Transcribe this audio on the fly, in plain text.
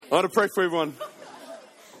I want to pray for everyone.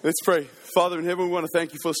 Let's pray. Father in heaven, we want to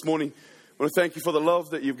thank you for this morning. I want to thank you for the love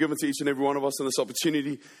that you've given to each and every one of us and this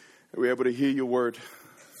opportunity that we're able to hear your word.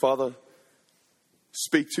 Father,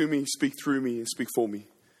 speak to me, speak through me, and speak for me.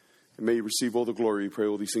 And may you receive all the glory. We pray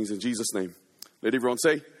all these things in Jesus' name. Let everyone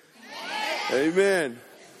say, Amen. Amen.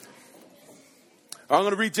 I'm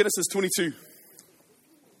going to read Genesis 22.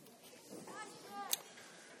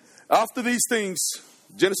 After these things,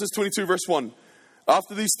 Genesis 22 verse 1.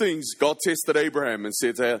 After these things, God tested Abraham and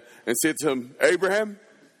said to him, Abraham,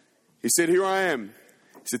 he said, here I am.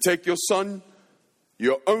 He said, take your son,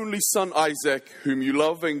 your only son Isaac, whom you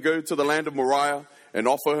love, and go to the land of Moriah and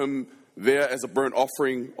offer him there as a burnt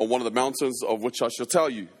offering on one of the mountains of which I shall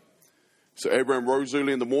tell you. So Abraham rose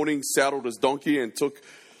early in the morning, saddled his donkey, and took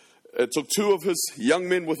two of his young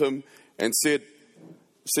men with him, and said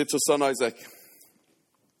to son Isaac.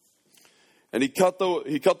 And he cut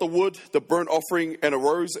the wood, the burnt offering, and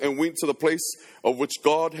arose and went to the place of which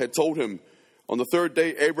God had told him. On the third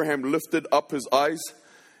day, Abraham lifted up his eyes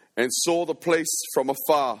and saw the place from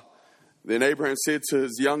afar. Then Abraham said to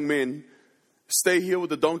his young men, stay here with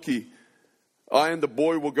the donkey. I and the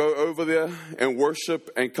boy will go over there and worship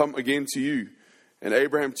and come again to you. And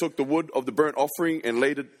Abraham took the wood of the burnt offering and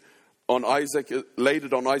laid it on Isaac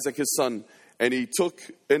his son. And he took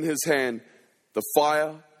in his hand the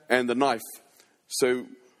fire and the knife. So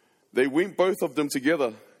they went both of them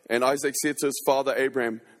together. And Isaac said to his father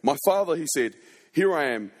Abraham, my father, he said, here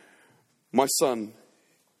I am, my son.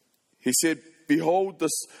 He said, behold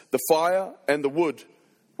the fire and the wood,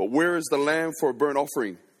 but where is the lamb for a burnt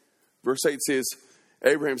offering? Verse 8 says,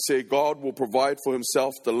 Abraham said, God will provide for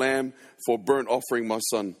himself the lamb for a burnt offering, my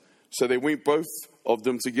son. So they went both of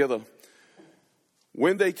them together.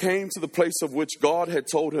 When they came to the place of which God had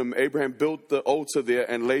told him, Abraham built the altar there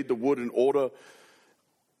and laid the wood in order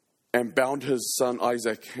and bound his son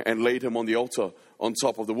Isaac and laid him on the altar on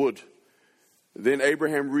top of the wood. Then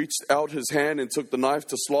Abraham reached out his hand and took the knife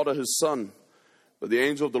to slaughter his son. But the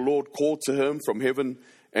angel of the Lord called to him from heaven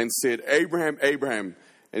and said, Abraham, Abraham.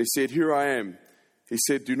 And he said, here I am. He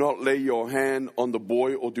said, do not lay your hand on the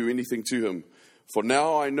boy or do anything to him. For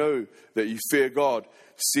now I know that you fear God,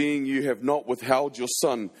 seeing you have not withheld your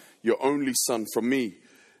son, your only son, from me.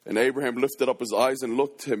 And Abraham lifted up his eyes and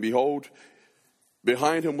looked, and behold,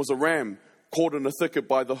 behind him was a ram caught in a thicket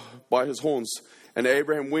by his horns. And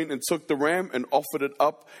Abraham went and took the ram and offered it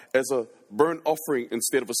up as a burnt offering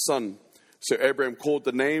instead of a son. So Abraham called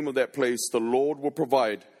the name of that place, the Lord will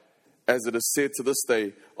provide. As it is said to this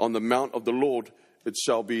day, on the mount of the Lord it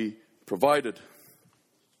shall be provided.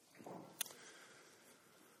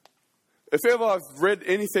 If ever I've read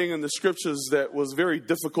anything in the scriptures that was very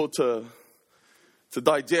difficult to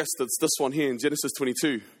digest, it's this one here in Genesis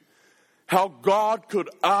 22. How God could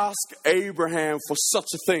ask Abraham for such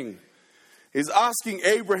a thing. He's asking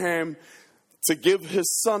Abraham to give his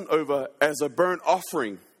son over as a burnt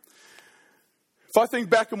offering. If I think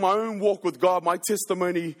back in my own walk with God, my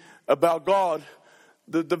testimony about God,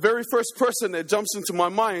 the very first person that jumps into my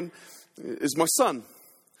mind is my son.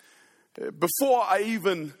 Before I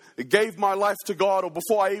even gave my life to God, or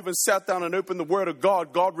before I even sat down and opened the Word of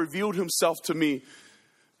God, God revealed himself to me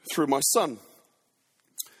through my son.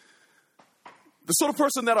 The sort of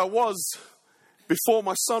person that I was before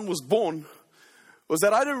my son was born was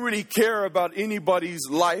that I didn't really care about anybody's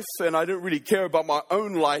life, and I didn't really care about my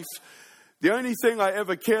own life. The only thing I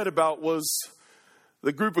ever cared about was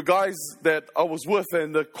the group of guys that I was with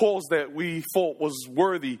and the cause that we thought was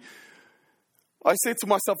worthy. I said to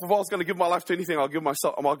myself, if I was going to give my life to anything, I'll give my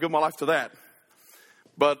life to that.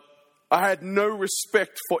 But I had no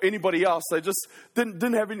respect for anybody else. I just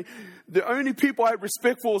didn't have any. The only people I had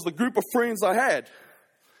respect for was the group of friends I had.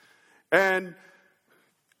 And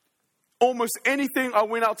almost anything I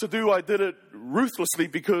went out to do, I did it ruthlessly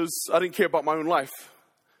because I didn't care about my own life.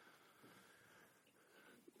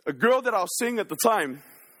 A girl that I was seeing at the time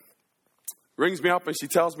rings me up and she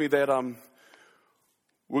tells me that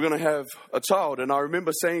we're going to have a child. And I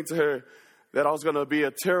remember saying to her that I was going to be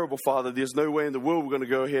a terrible father. There's no way in the world we're going to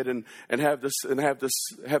go ahead and have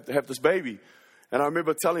this baby. And I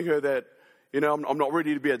remember telling her that, I'm not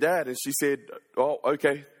ready to be a dad. And she said, oh,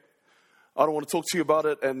 okay. I don't want to talk to you about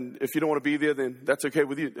it. And if you don't want to be there, then that's okay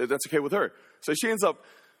with you. That's okay with her. So she ends up,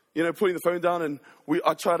 putting the phone down, and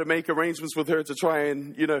I try to make arrangements with her to try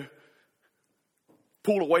and,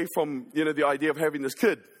 pull away from, the idea of having this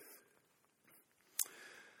kid.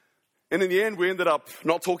 And in the end, we ended up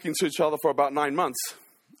not talking to each other for about 9 months.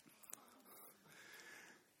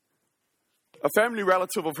 A family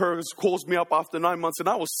relative of hers calls me up after 9 months, and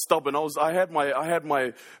I was stubborn. I had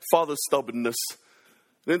my father's stubbornness.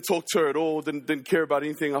 Didn't talk to her at all, didn't care about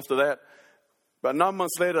anything after that. But 9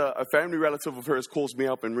 months later, a family relative of hers calls me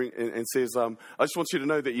up and says, I just want you to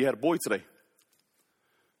know that you had a boy today.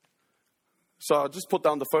 So I just put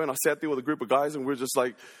down the phone. I sat there with a group of guys, and we were just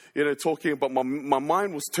like, talking. But my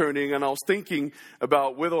mind was turning, and I was thinking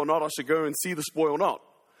about whether or not I should go and see this boy or not.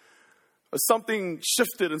 Something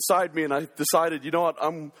shifted inside me, and I decided, you know what, I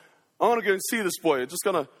want to go and see this boy. I'm just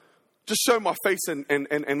going to show my face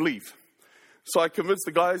and leave. So I convinced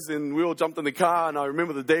the guys, and we all jumped in the car, and I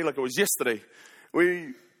remember the day like it was yesterday.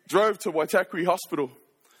 We drove to Waitakere Hospital.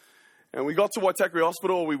 And we got to Waitakere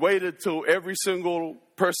Hospital. We waited till every single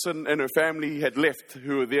person in her family had left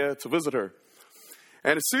who were there to visit her.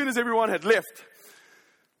 And as soon as everyone had left,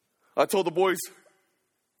 I told the boys,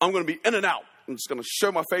 I'm going to be in and out. I'm just going to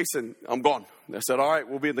show my face and I'm gone. They said, all right,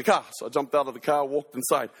 we'll be in the car. So I jumped out of the car, walked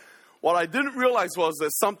inside. What I didn't realize was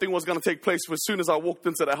that something was going to take place as soon as I walked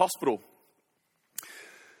into that hospital.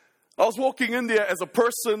 I was walking in there as a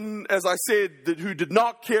person, as I said, who did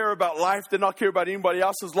not care about life, did not care about anybody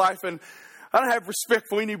else's life. And I don't have respect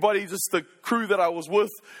for anybody, just the crew that I was with.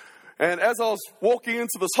 And as I was walking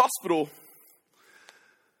into this hospital,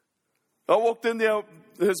 I walked in there.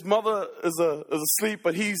 His mother is asleep,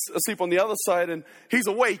 but he's asleep on the other side, and he's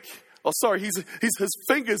awake. Oh, sorry, his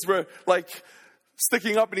fingers were like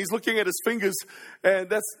sticking up, and he's looking at his fingers. And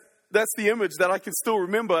that's the image that I can still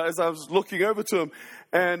remember as I was looking over to him.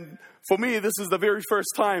 And for me, this is the very first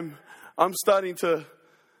time I'm starting to,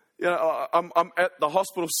 I'm at the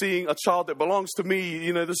hospital seeing a child that belongs to me.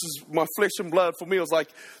 This is my flesh and blood. For me, it was like,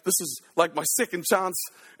 this is like my second chance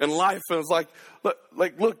in life. And it was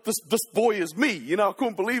look, this boy is me. I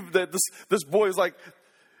couldn't believe that this boy is like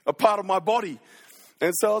a part of my body.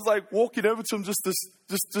 And so I was like walking over to him just to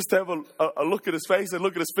have a look at his face and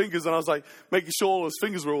look at his fingers. And I was like making sure all his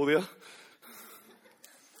fingers were all there.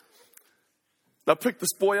 I picked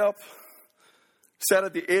this boy up, sat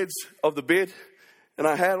at the edge of the bed, and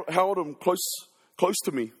I held him close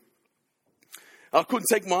to me. I couldn't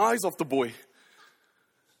take my eyes off the boy.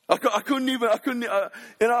 I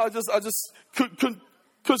just couldn't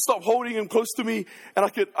stop holding him close to me, and I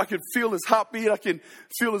could feel his heartbeat. I could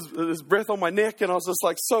feel his breath on my neck, and I was just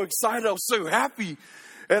like so excited. I was so happy.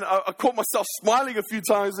 And I caught myself smiling a few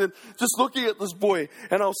times and just looking at this boy,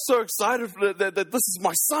 and I was so excited that this is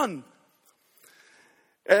my son.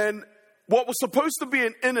 And what was supposed to be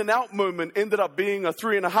an in and out moment ended up being a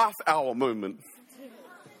 3.5 hour moment.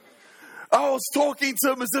 I was talking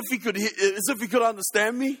to him as if he could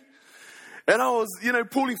understand me. And I was,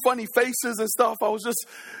 pulling funny faces and stuff. I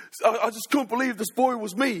just couldn't believe this boy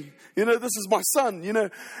was me. This is my son,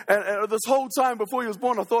 And this whole time before he was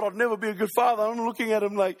born, I thought I'd never be a good father. I'm looking at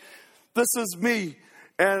him like, this is me.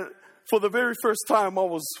 And for the very first time, I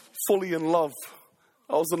was fully in love.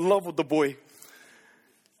 I was in love with the boy.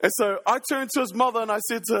 And so I turned to his mother and I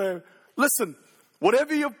said to her, listen,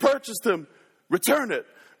 whatever you've purchased him, return it.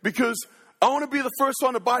 Because I want to be the first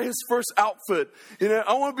one to buy his first outfit.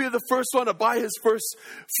 I want to be the first one to buy his first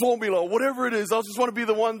formula, whatever it is. I just want to be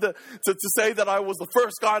the one to say that I was the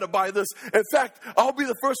first guy to buy this. In fact, I'll be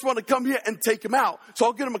the first one to come here and take him out. So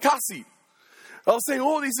I'll get him a car seat. I was saying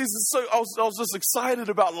all these things. So I was just excited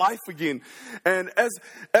about life again. And as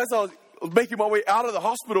I was making my way out of the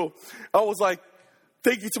hospital, I was like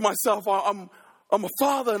thinking to myself, I'm a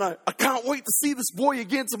father and I can't wait to see this boy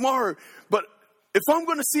again tomorrow. But if I'm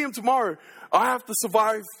going to see him tomorrow, I have to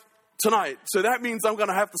survive tonight. So that means I'm going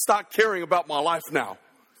to have to start caring about my life now.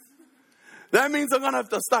 That means I'm going to have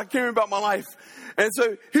to start caring about my life. And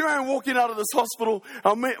so here I am walking out of this hospital.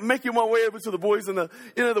 I'm making my way over to the boys, and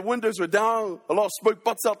the windows were down. A lot of smoke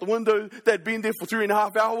butts out the window. They'd been there for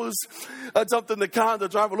 3.5 hours. I jumped in the car, and the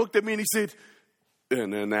driver looked at me and he said,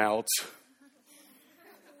 in and out.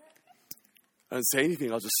 I didn't say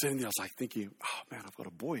anything. I was just sitting there. I was like thinking, oh man, I've got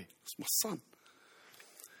a boy. It's my son.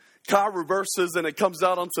 Car reverses and it comes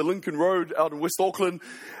out onto Lincoln Road out in West Auckland.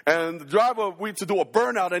 And the driver went to do a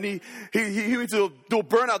burnout, and he went to do a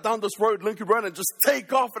burnout down this road, Lincoln Road, and just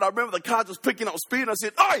take off. And I remember the car just picking up speed. And I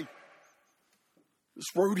said, hey, this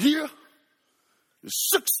road here is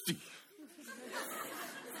 60.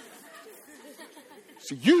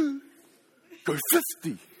 So you go 50.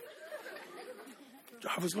 The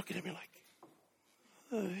driver's looking at me like,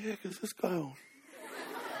 what the heck is this guy on?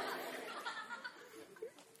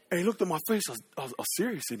 And he looked at my face. I was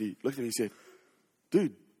serious. And he looked at me and he said,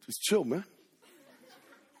 dude, just chill, man.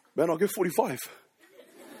 Man, I'll get 45.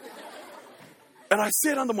 And I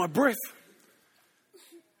said under my breath,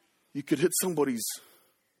 you could hit somebody's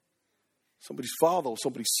father or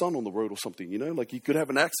somebody's son on the road or something, Like you could have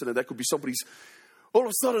an accident. That could be somebody's. All of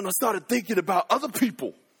a sudden, I started thinking about other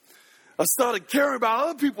people. I started caring about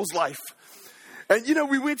other people's life. And,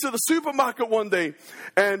 we went to the supermarket one day,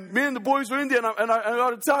 and me and the boys were in there, and I got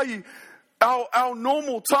to tell you, our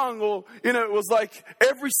normal tongue, or, it was like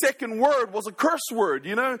every second word was a curse word,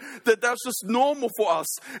 that's just normal for us.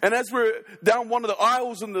 And as we're down one of the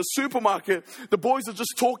aisles in the supermarket, the boys are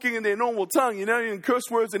just talking in their normal tongue, in curse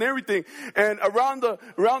words and everything. And around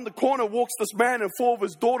the corner walks this man and 4 of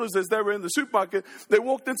his daughters as they were in the supermarket. They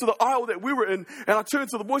walked into the aisle that we were in, and I turned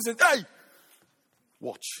to the boys and said, "Hey,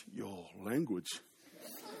 watch your language."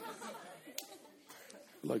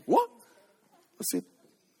 Like, what? I said,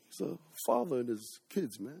 "He's a father and his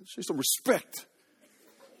kids, man. Show some respect."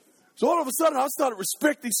 So all of a sudden, I started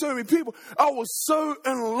respecting so many people. I was so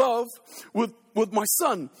in love with my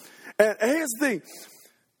son. And here's the thing.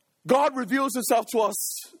 God reveals himself to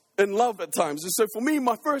us in love at times. And so for me,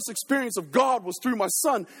 my first experience of God was through my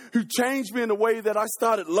son, who changed me in a way that I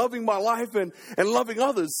started loving my life and loving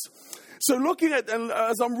others. So looking at, and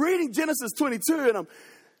as I'm reading Genesis 22, and I'm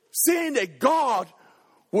seeing that God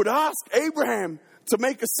would ask Abraham to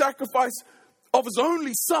make a sacrifice of his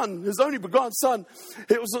only son, his only begotten son.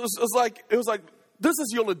 It was like, this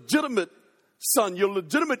is your legitimate son, your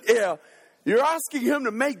legitimate heir. You're asking him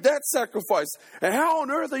to make that sacrifice. And how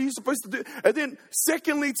on earth are you supposed to do? And then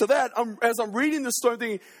secondly to that, as I'm reading this story, I'm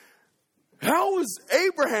thinking, how is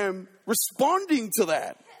Abraham responding to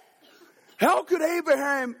that? How could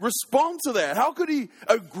Abraham respond to that? How could he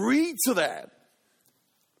agree to that?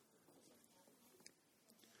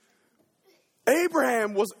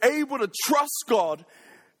 Abraham was able to trust God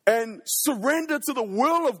and surrender to the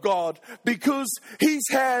will of God because he's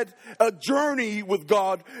had a journey with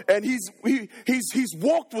God and he's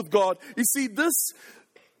walked with God. You see, this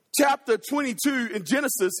chapter 22 in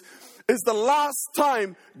Genesis is the last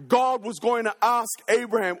time God was going to ask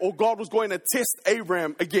Abraham, or God was going to test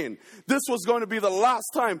Abraham again. This was going to be the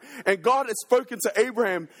last time. And God had spoken to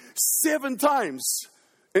Abraham 7 times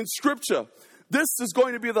in Scripture. This is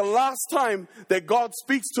going to be the last time that God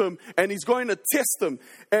speaks to him, and he's going to test him.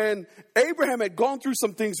 And Abraham had gone through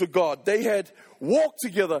some things with God. They had walked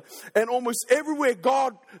together, and almost everywhere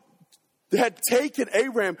God had taken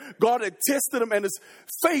Abraham, God had tested him, and his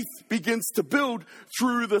faith begins to build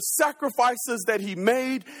through the sacrifices that he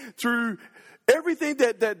made, through everything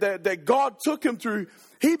that God took him through.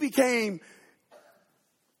 He became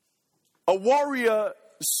a warrior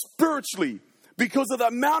spiritually, because of the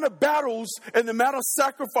amount of battles and the amount of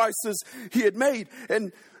sacrifices he had made.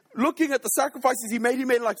 And looking at the sacrifices he made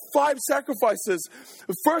like 5 sacrifices.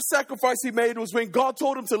 The first sacrifice he made was when God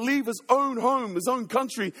told him to leave his own home, his own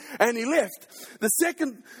country, and he left. The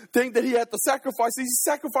second thing that he had to sacrifice, he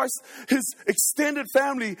sacrificed his extended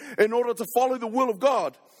family in order to follow the will of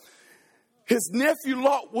God. His nephew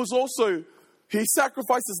Lot was also, he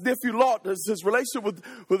sacrificed his nephew Lot, his relationship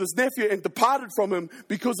with his nephew, and departed from him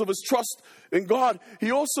because of his trust in God. He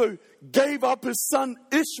also gave up his son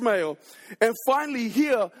Ishmael. And finally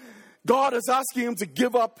here, God is asking him to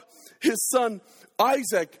give up his son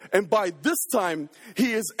Isaac. And by this time,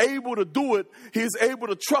 he is able to do it. He is able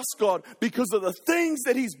to trust God because of the things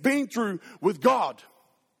that he's been through with God.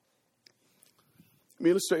 Let me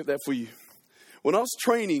illustrate that for you. When I was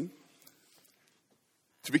training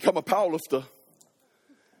to become a powerlifter,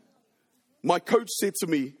 my coach said to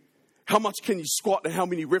me, "How much can you squat and how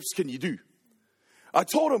many reps can you do?" I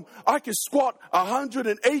told him I could squat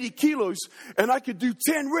 180 kilos and I could do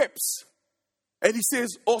 10 reps. And he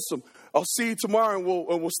says, "Awesome. I'll see you tomorrow and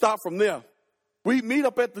we'll start from there." We meet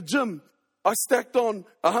up at the gym. I stacked on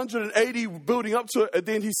 180, building up to it. And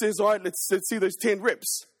then he says, "All right, let's see those 10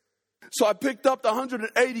 reps." So I picked up the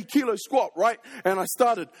 180 kilo squat, right? And I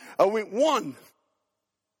started. I went 1,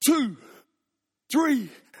 2, 3.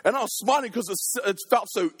 And I was smiling because it felt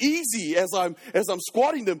so easy as I'm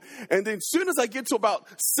squatting them. And then as soon as I get to about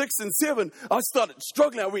 6 and 7, I started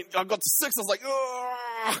struggling. I got to 6. I was like,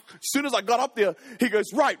 ugh. As soon as I got up there, he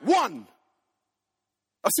goes, "Right, 1.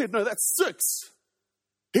 I said, "No, that's 6.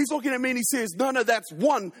 He's looking at me and he says, no, that's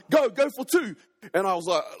 1. Go for 2. And I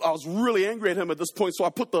was really angry at him at this point. So I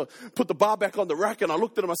put the bar back on the rack and I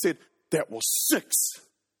looked at him. I said, "That was 6.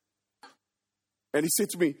 And he said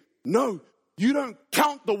to me, "No. You don't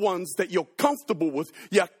count the ones that you're comfortable with.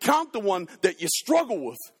 You count the one that you struggle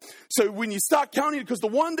with." So when you start counting, because the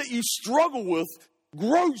one that you struggle with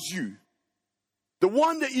grows you. The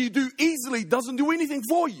one that you do easily doesn't do anything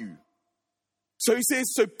for you. So he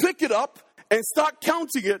says, so pick it up and start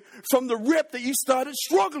counting it from the rep that you started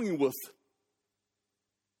struggling with.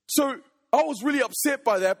 So I was really upset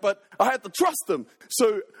by that, but I had to trust him.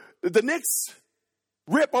 So the next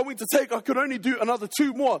rep I went to take, I could only do another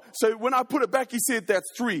 2 more. So when I put it back, he said that's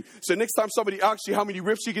 3. So next time somebody asks you how many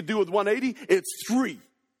reps you could do with 180, it's 3.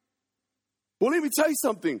 Well, let me tell you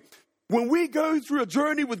something. When we go through a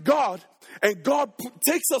journey with God and God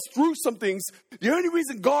takes us through some things, the only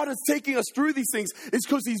reason God is taking us through these things is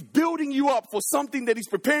because he's building you up for something that he's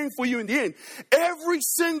preparing for you in the end. Every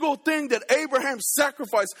single thing that Abraham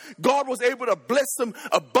sacrificed, God was able to bless them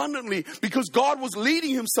abundantly because God was leading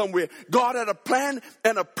him somewhere. God had a plan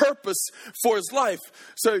and a purpose for his life.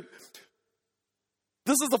 So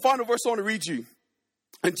this is the final verse I want to read you.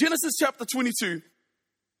 In Genesis chapter 22,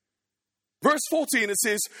 verse 14, it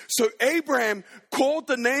says, so Abraham called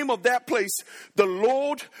the name of that place, the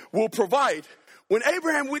Lord will provide. When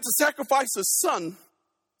Abraham went to sacrifice his son,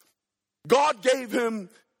 God gave him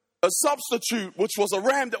a substitute, which was a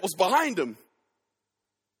ram that was behind him.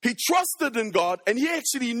 He trusted in God, and he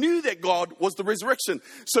actually knew that God was the resurrection.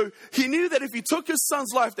 So he knew that if he took his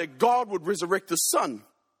son's life, that God would resurrect his son.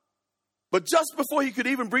 But just before he could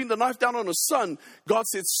even bring the knife down on his son, God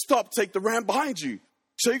said, stop, take the ram behind you.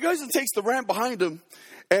 So he goes and takes the ram behind him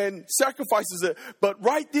and sacrifices it. But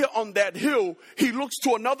right there on that hill, he looks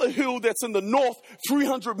to another hill that's in the north,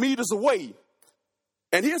 300 meters away.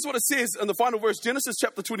 And here's what it says in the final verse, Genesis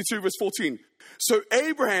chapter 22, verse 14. So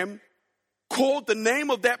Abraham called the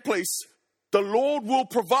name of that place, the Lord will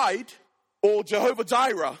provide, or Jehovah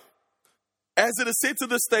Jireh. As it is said to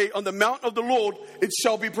this day, on the mount of the Lord, it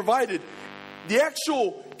shall be provided. The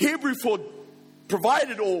actual Hebrew for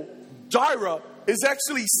provided or Jireh is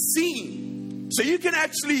actually seen. So you can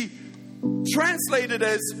actually translate it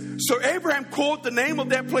as, so Abraham called the name of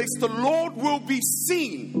that place, the Lord will be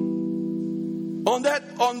seen. On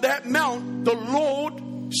that mount, the Lord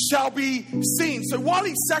shall be seen. So while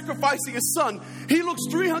he's sacrificing his son, he looks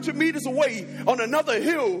 300 meters away on another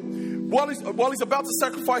hill. While he's about to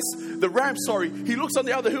sacrifice the ram, he looks on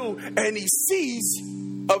the other hill and he sees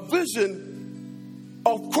a vision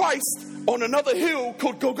of Christ on another hill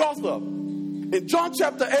called Golgotha. In John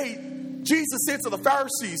chapter 8, Jesus said to the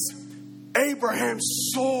Pharisees, Abraham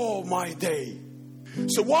saw my day.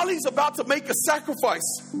 So while he's about to make a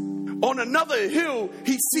sacrifice on another hill,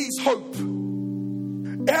 he sees hope.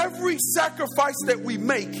 Every sacrifice that we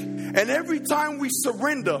make and every time we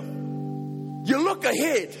surrender, you look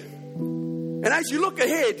ahead. And as you look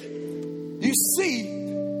ahead, you see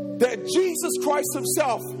that Jesus Christ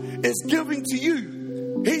himself is giving to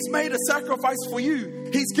you. He's made a sacrifice for you.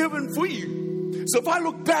 He's given for you. So if I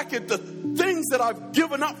look back at the things that I've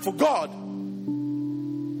given up for God,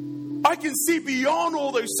 I can see beyond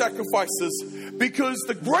all those sacrifices because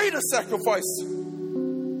the greater sacrifice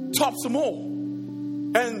tops them all.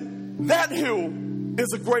 And that hill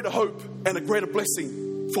is a greater hope and a greater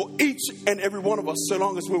blessing for each and every one of us, so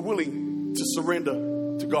long as we're willing to surrender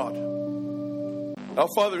to God. Our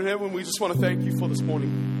Father in heaven, we just want to thank you for this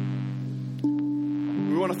morning.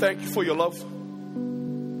 We want to thank you for your love.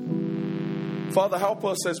 Father, help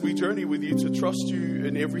us as we journey with you to trust you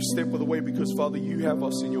in every step of the way because, Father, you have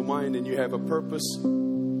us in your mind and you have a purpose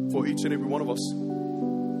for each and every one of us.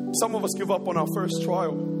 Some of us give up on our first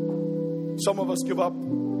trial. Some of us give up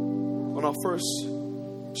on our first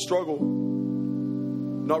struggle,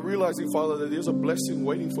 not realizing, Father, that there's a blessing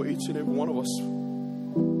waiting for each and every one of us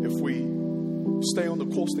if we stay on the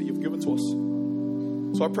course that you've given to us.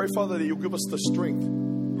 So I pray, Father, that you'll give us the strength.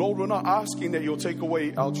 Lord, we're not asking that you'll take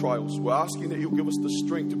away our trials. We're asking that you'll give us the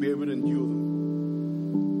strength to be able to endure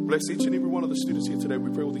them. Bless each and every one of the students here today. We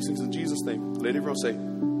pray all these things in Jesus' name. Let everyone say,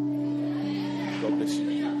 God bless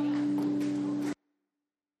you.